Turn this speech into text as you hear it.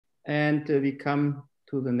And we come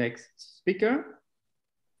to the next speaker,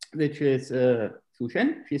 which is Shu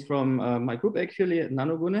Chen. She's from my group actually at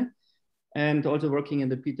Nanogune and also working in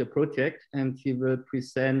the Peter project. And she will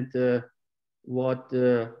present what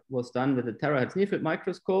was done with the Terahertz near-field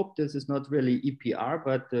microscope. This is not really EPR,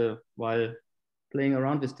 but while playing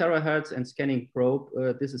around with terahertz and scanning probe,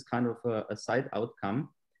 this is kind of a side outcome.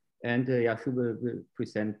 And yeah, Shu will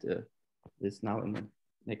present this now in the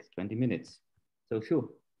next 20 minutes. So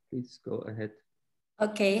Shu, please go ahead.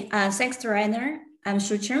 Okay, thanks to Rainer. I'm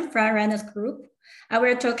Shu Chen from Rainer's group. I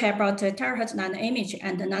will talk about the terahertz nanoimaging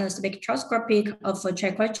and the nanospectroscopy of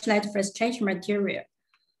chalcogenide phase change material.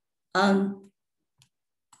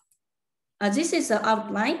 This is the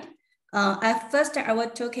outline. At first, I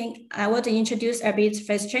will introduce a bit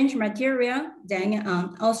phase change material, then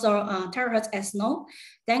also terahertz SNO.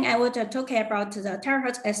 Then I will talk about the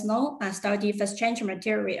terahertz SNO study phase change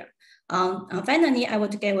material. Finally, I will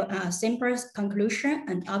give a simple conclusion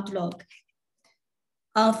and outlook.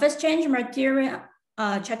 Phase change material,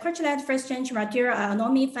 chalcogenide phase change material are a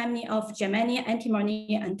normal family of germanium,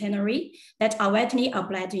 antimony, and ternary that are widely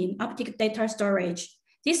applied in optical data storage.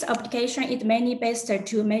 This application is mainly based on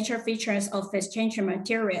two major features of phase change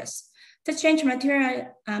materials. Phase change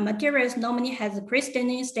materials normally has a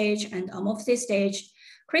crystalline stage and amorphous stage.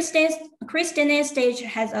 Crystalline stage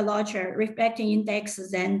has a larger reflecting index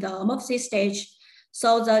than the amorphous stage.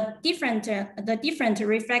 So the different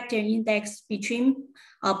reflecting index between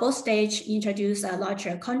both stages introduce a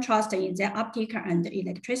larger contrast in their optical and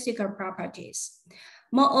electrical properties.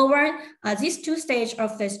 Moreover, these two stages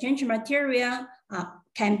of phase change material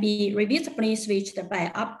can be revisibly switched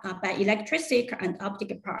by electrical and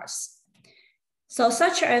optical paths. So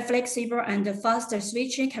such a flexible and faster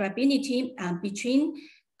switching capability between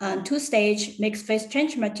two stages makes phase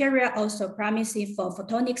change material also promising for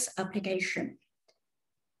photonics application.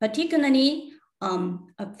 Particularly,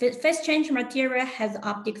 phase change material has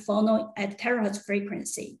optic phonon at terahertz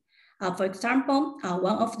frequency. For example,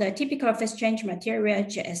 one of the typical phase change material,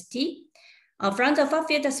 GST. From the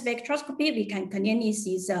far-field spectroscopy, we can clearly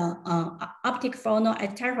see the optic phonon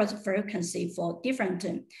at terahertz frequency for different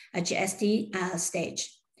GST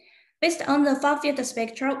stage. Based on the far-field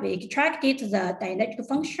spectra, we extracted the dielectric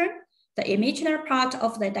function. The imaginary part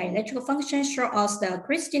of the dielectric function shows us the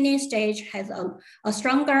crystalline stage has a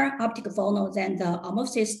stronger optic phonon than the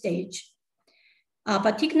amorphous stage.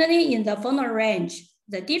 Particularly in the phonon range,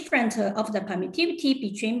 the difference of the permittivity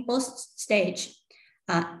between both stages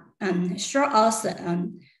show us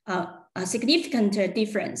a significant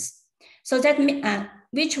difference. So that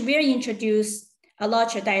which will introduce a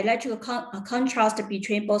larger dielectric contrast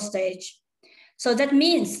between both stages. So that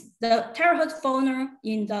means the terahertz phonon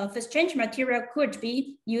in the phase change material could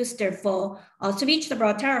be used for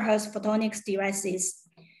switchable terahertz photonics devices.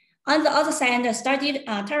 On the other side, the studied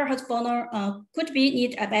terahertz phonon could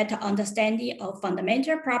need a better understanding of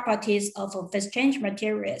fundamental properties of phase change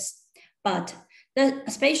materials. But the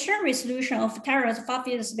spatial resolution of terahertz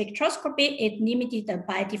far-field spectroscopy is limited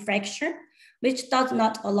by diffraction, which does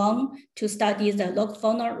not allow to study the log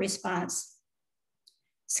phonon response.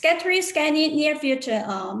 Scattering scanning near-field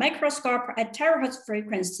microscope at terahertz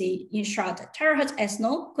frequency, in short, terahertz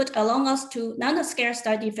SNO, could allow us to nanoscale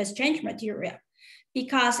study phase change material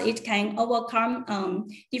because it can overcome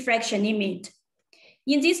diffraction limit.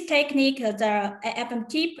 In this technique, the AFM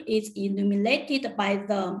tip is illuminated by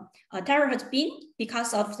the terahertz beam.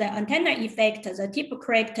 Because of the antenna effect, the tip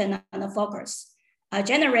correct nanofocus,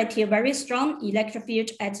 generating very strong electric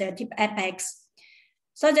field at the tip apex.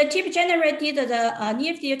 So the tip generated the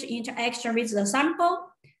near field interaction with the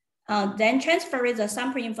sample, then transferred the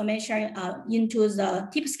sample information into the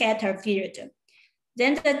tip scatter field.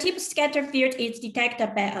 Then the tip scatter field is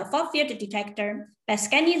detected by a far-field detector. By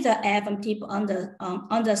scanning the AFM tip on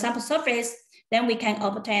the sample surface, then we can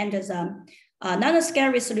obtain the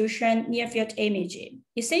nanoscale resolution near-field imaging.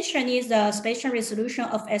 Essentially, the spatial resolution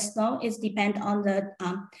of SNO is dependent on the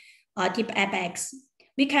tip apex.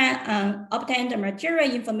 We can obtain the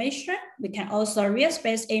material information. We can also real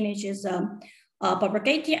space images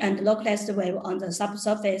propagated and localized wave on the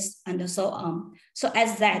subsurface and so on. So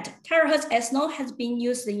as that, terahertz SNO has been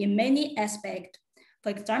used in many aspects. For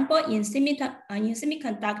example, in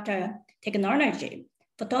semiconductor technology,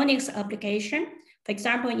 photonics application. For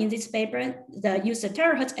example, in this paper, the use of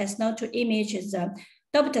terahertz SNO to image the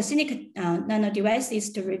doped silicon nano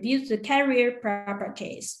devices to review the carrier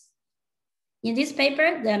properties. In this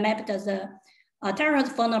paper, they mapped the terahertz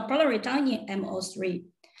phonon polariton in MO3,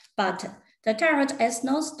 but the terahertz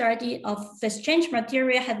SNO study of phase change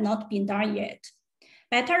material had not been done yet.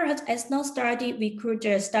 By Terahertz S-node study, we could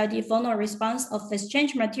study phonon response of phase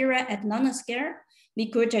change material at nanoscale. We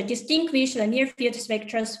could distinguish the near-field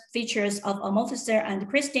spectral features of amorphous and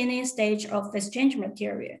crystalline stage of phase change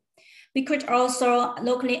material. We could also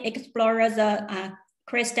locally explore the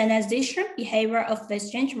crystallization behavior of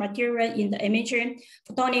phase change material in the imaging,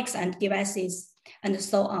 photonics, and devices, and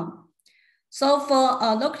so on. So for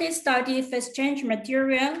locally study phase change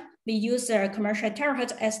material, we use a commercial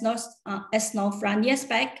Terahertz S-node from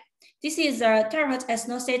NearSpec. This is a Terahertz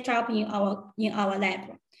S-node setup in our lab.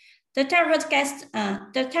 The Terahertz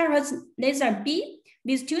laser B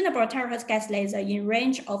with tunable Terahertz gas laser in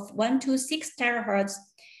range of 1 to 6 terahertz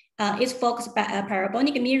is focused by a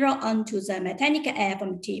parabolic mirror onto the metallic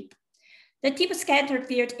AFM tip. The tip scatter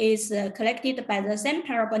field is collected by the same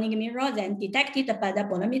parabolic mirror, then detected by the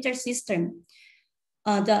bolometer system.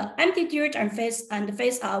 The amplitude and phase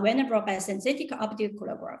are available by synthetic optical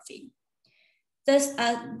calligraphy. The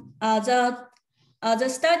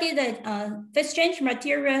study that phase change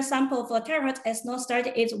material sample for Terahertz S-node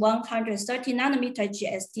study is 130 nanometer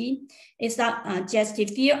GST. It's a GST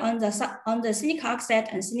field on the silicon oxide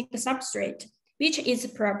and silicon substrate, which is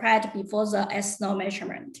prepared before the S-node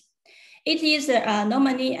measurement. It is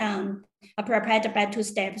normally prepared by 2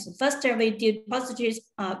 steps. First, we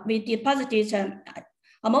deposited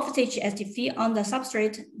amorphous HST field on the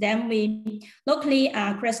substrate. Then we locally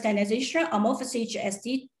crystallization amorphous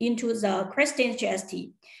HST into the crystalline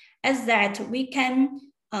HST. As that, we can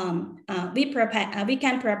prepare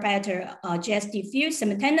GST field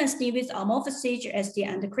simultaneously with amorphous HST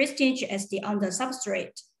and crystalline HST on the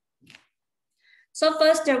substrate. So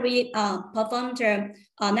first, we performed a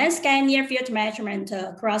non-scan near field measurement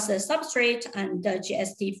across the substrate and the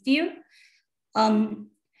GST field.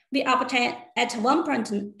 We obtained at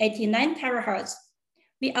 1.89 terahertz.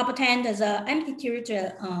 We obtained the amplitude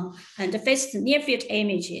and the phase near field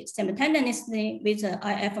image simultaneously with the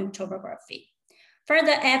IFM topography. For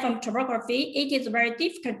the IFM topography, it is very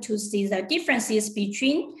difficult to see the differences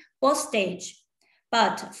between both stages.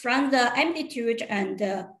 But from the amplitude and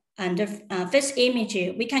phase image,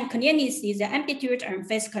 we can clearly see the amplitude and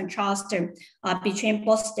phase contrast between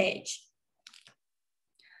both stages.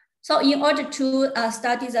 So in order to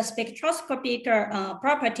study the spectroscopic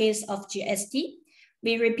properties of GST,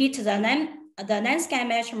 we repeat the non-scan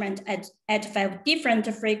measurement at 5 different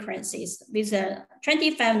frequencies with a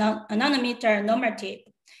 25 nanometer normative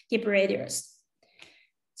tip radius.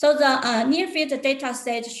 So the near field data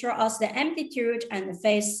set shows us the amplitude and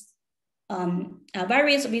phase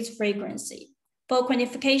varies with frequency. For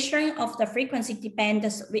quantification of the frequency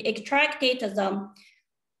dependence, we extracted the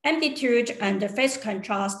amplitude and the phase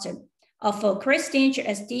contrast of crystalline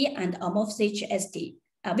HST and amorphous HST,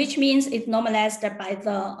 which means it's normalized by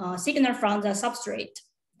the signal from the substrate.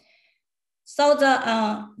 So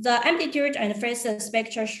the amplitude and phase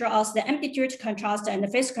spectra show us the amplitude contrast and the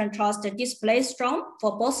phase contrast display strong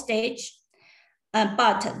for both stages,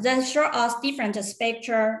 but they show us different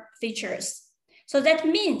spectral features. So that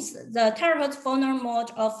means the terahertz phonon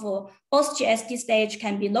mode of both GST stage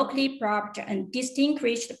can be locally probed and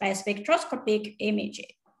distinguished by spectroscopic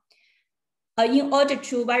imaging. In order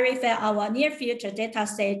to verify our near field data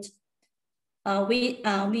set, we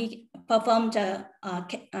performed a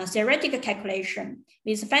theoretical calculation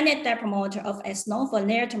with finite depth mode of S-node for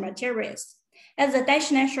layered materials. As the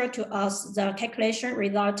dash line shows to us, the calculation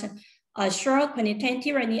result show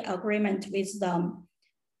quantitatively agreement with the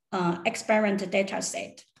experiment data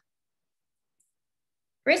set.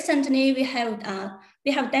 Recently, we have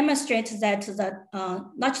demonstrated that the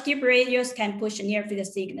large tip radius can push near field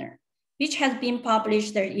signal, which has been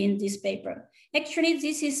published in this paper. Actually,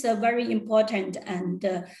 this is a very important and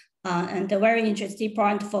a very interesting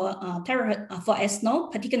point for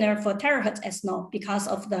S-node, particularly for Terahertz S-node, because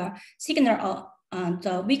of the signal,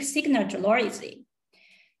 the weak signal to loyalty.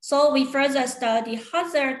 So we further study how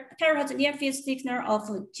the Terahertz near field signal of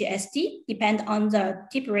GST depend on the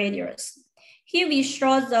tip radius. Here we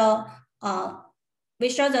show the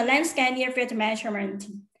land-scan near field measurement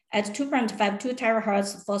at 2.52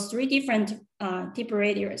 terahertz for 3 different tip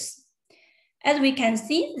radius. As we can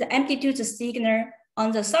see, the amplitude signal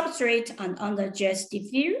on the substrate and on the GST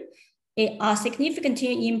field are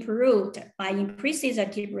significantly improved by increasing the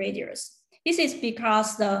tip radius. This is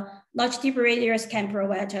because the large tip radius can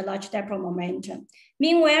provide a large dipole momentum.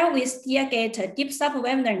 Meanwhile, we still get a deep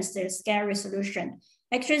sub-wavelength scale resolution.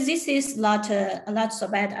 Actually, this is not so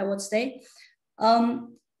bad, I would say.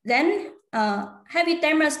 Then, having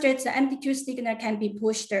demonstrated the amplitude signal can be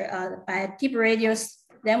pushed by tip radius,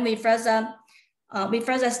 then we further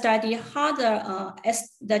study how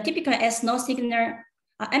the typical S-node signal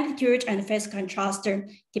amplitude and phase contrast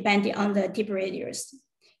depending on the tip radius.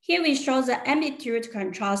 Here we show the amplitude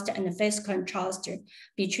contrast and phase contrast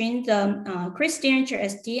between the crystalline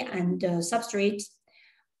GST and the substrate,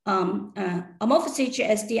 amorphous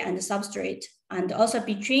GST and the substrate, and also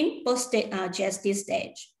between both GST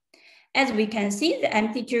stage. As we can see, the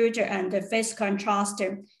amplitude and the phase contrast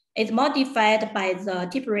is modified by the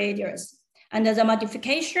tip radius, and the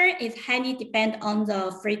modification is highly dependent on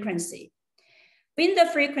the frequency. When the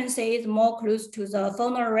frequency is more close to the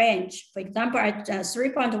phonon range, for example, at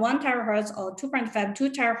 3.1 terahertz or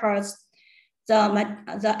 2.52 terahertz,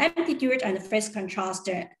 the amplitude and phase contrast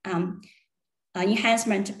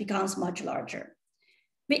enhancement becomes much larger.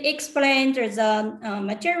 We explained the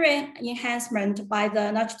material enhancement by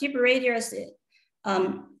the notch tip radius.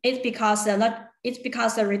 It's because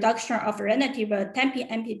the reduction of relative damping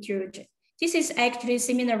amplitude. This is actually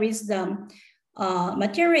similar with the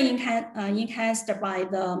material enhanced by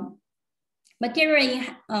the material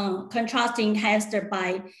contrast enhanced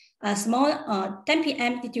by a small damping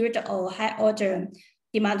amplitude or high order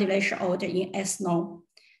demodulation order in S-no.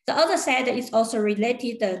 The other side is also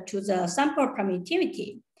related to the sample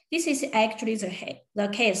permittivity. This is actually the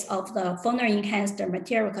case of the phonon enhanced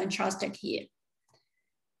material contrasted here.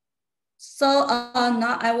 So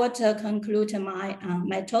now I want to conclude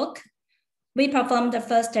my talk. We performed the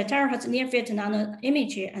first terahertz near-field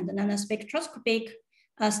nanoimaging and nanospectroscopic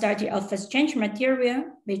study of phase change material.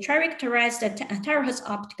 We characterized the terahertz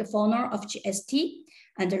optical phonon of GST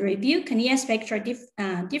and review near spectral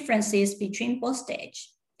differences between both stages.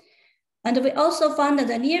 And we also found that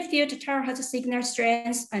the near-field terahertz signal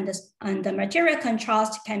strength and the material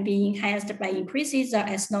contrast can be enhanced by increasing the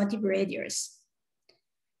S-no tip radius.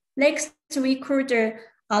 Next, we could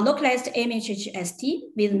localized image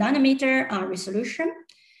GST with nanometer resolution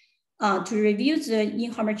to review the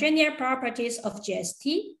inhomogeneous properties of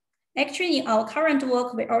GST. Actually, in our current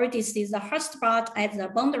work, we already see the hotspot at the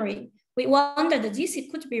boundary. We wondered that this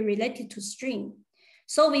could be related to string.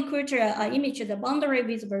 So we could image the boundary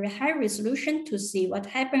with very high resolution to see what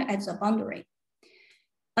happened at the boundary.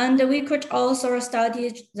 And we could also study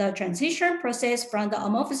the transition process from the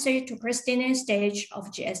amorphous to crystalline stage of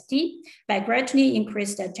GST by gradually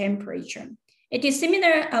increase the temperature. It is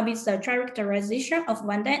similar with the characterization of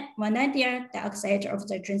vanadium dioxide of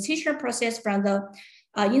the transition process from the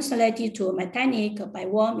insulated to metallic by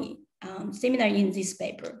Wormy, similar in this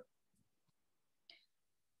paper.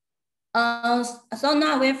 So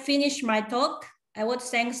now we've finished my talk. I would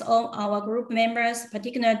thank all our group members,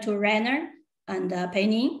 particularly to Rainer and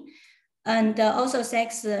Penny, and also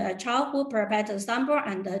thanks Chao who provided the sample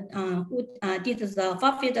and who did the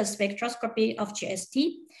far-field spectroscopy of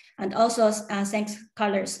GST, and also thanks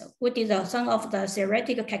Carlos who did some of the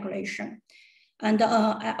theoretical calculation. And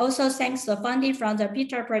I also thanks the funding from the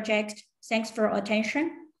Peter project. Thanks for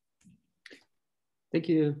attention. Thank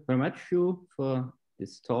you very much, Shu, for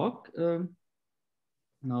this talk.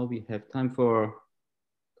 Now we have time for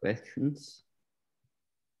questions.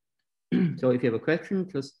 So if you have a question,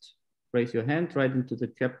 just raise your hand, write into the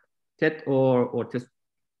chat or just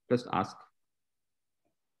ask.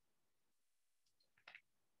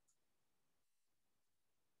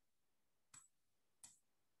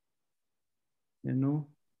 Yeah, no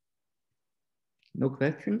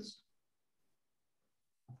questions?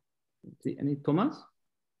 See any, Thomas?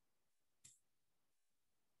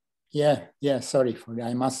 Yeah, sorry for that.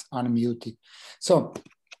 I must unmute it. So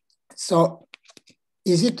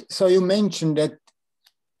is it, so you mentioned that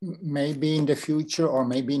maybe in the future or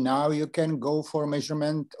maybe now you can go for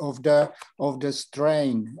measurement of the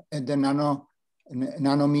strain at the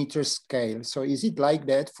nanometer scale. So is it like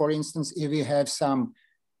that? For instance, if we have some,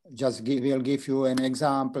 we'll give you an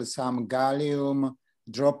example, some gallium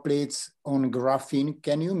droplets on graphene,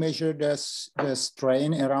 can you measure the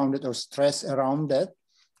strain around it or stress around that?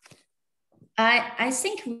 I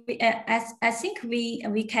think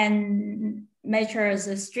we can measure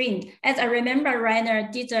the strain. As I remember, Rainer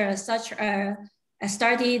did such a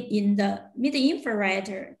study in the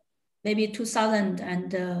mid-infrared, maybe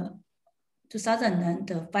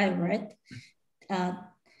 2005, right?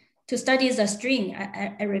 To study the strain,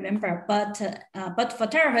 I remember. But for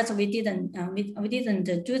terahertz, we didn't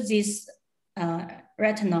do this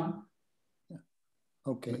right now.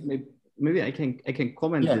 Okay. Maybe I can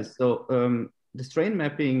comment this. So the strain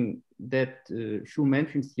mapping that Shu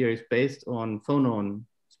mentions here is based on phonon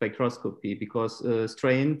spectroscopy, because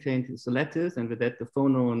strain changes the lattice, and with that the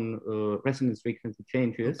phonon resonance frequency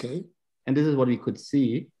changes. Okay. And this is what we could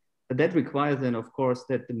see. But that requires then, of course,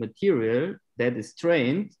 that the material that is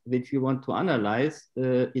strained, which you want to analyze,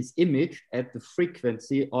 is imaged at the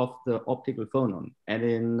frequency of the optical phonon. And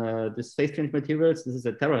in this phase change materials, this is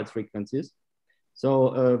at terahertz frequencies.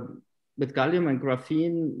 So with gallium and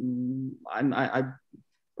graphene, I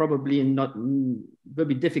probably not will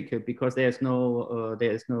be difficult because there is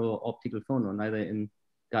no optical phonon neither in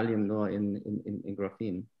gallium nor in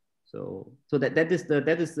graphene. So that is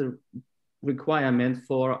the requirement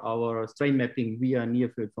for our strain mapping via near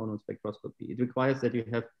field phonon spectroscopy. It requires that you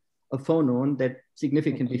have a phonon that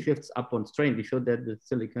significantly shifts up on strain. We showed that with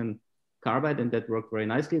silicon carbide, and that worked very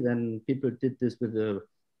nicely. Then people did this with the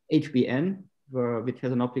HBN, which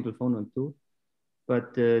has an optical phonon too.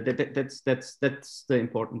 But that's the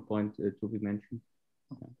important point to be mentioned.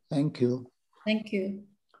 Thank you. Thank you.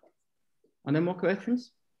 Are there more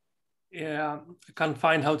questions? Yeah, I can't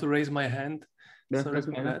find how to raise my hand. Yeah, Sorry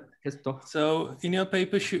about that. So in your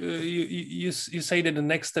paper, you say that the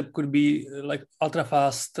next step could be like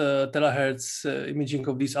ultra-fast terahertz imaging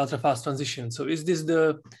of these ultra-fast transitions. So is this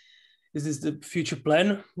the future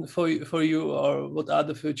plan for you, or what are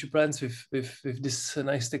the future plans with this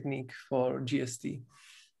nice technique for GST?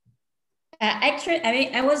 Actually, I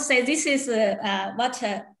mean, I would say this is what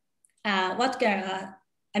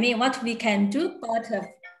we can do, but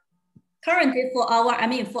currently for our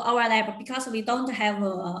lab, because we don't have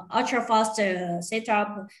ultra fast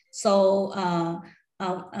setup, so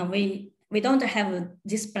we don't have a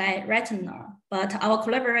display retina. But our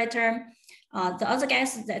collaborator, the other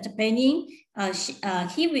guys at Benin,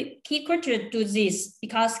 he could do this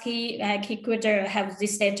because he could have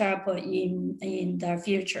this setup in the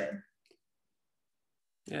future.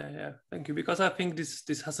 Yeah, thank you. Because I think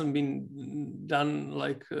this hasn't been done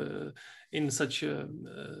like in such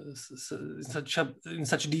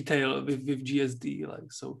detail with GSD,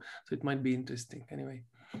 like so it might be interesting. Anyway,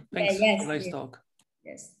 thanks. Yeah, yes, nice talk.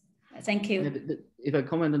 Yes, thank you. If I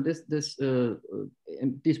comment on this,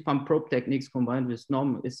 these pump probe techniques combined with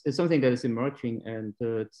SNOM is something that is emerging, and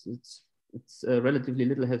it's relatively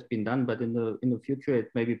little has been done. But in the future, it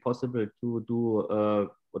may be possible to do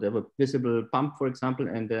whatever visible pump, for example,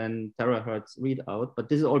 and then terahertz readout. But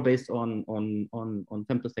this is all based on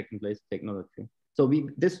femtosecond laser technology. So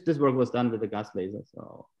this work was done with the gas laser.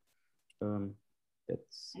 So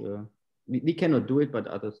that's we cannot do it, but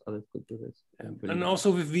others could do this. Yeah. And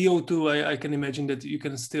also with VO2, I can imagine that you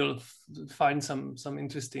can still find some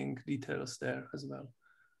interesting details there as well.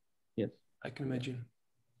 Yes, I can imagine.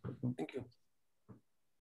 Thank you.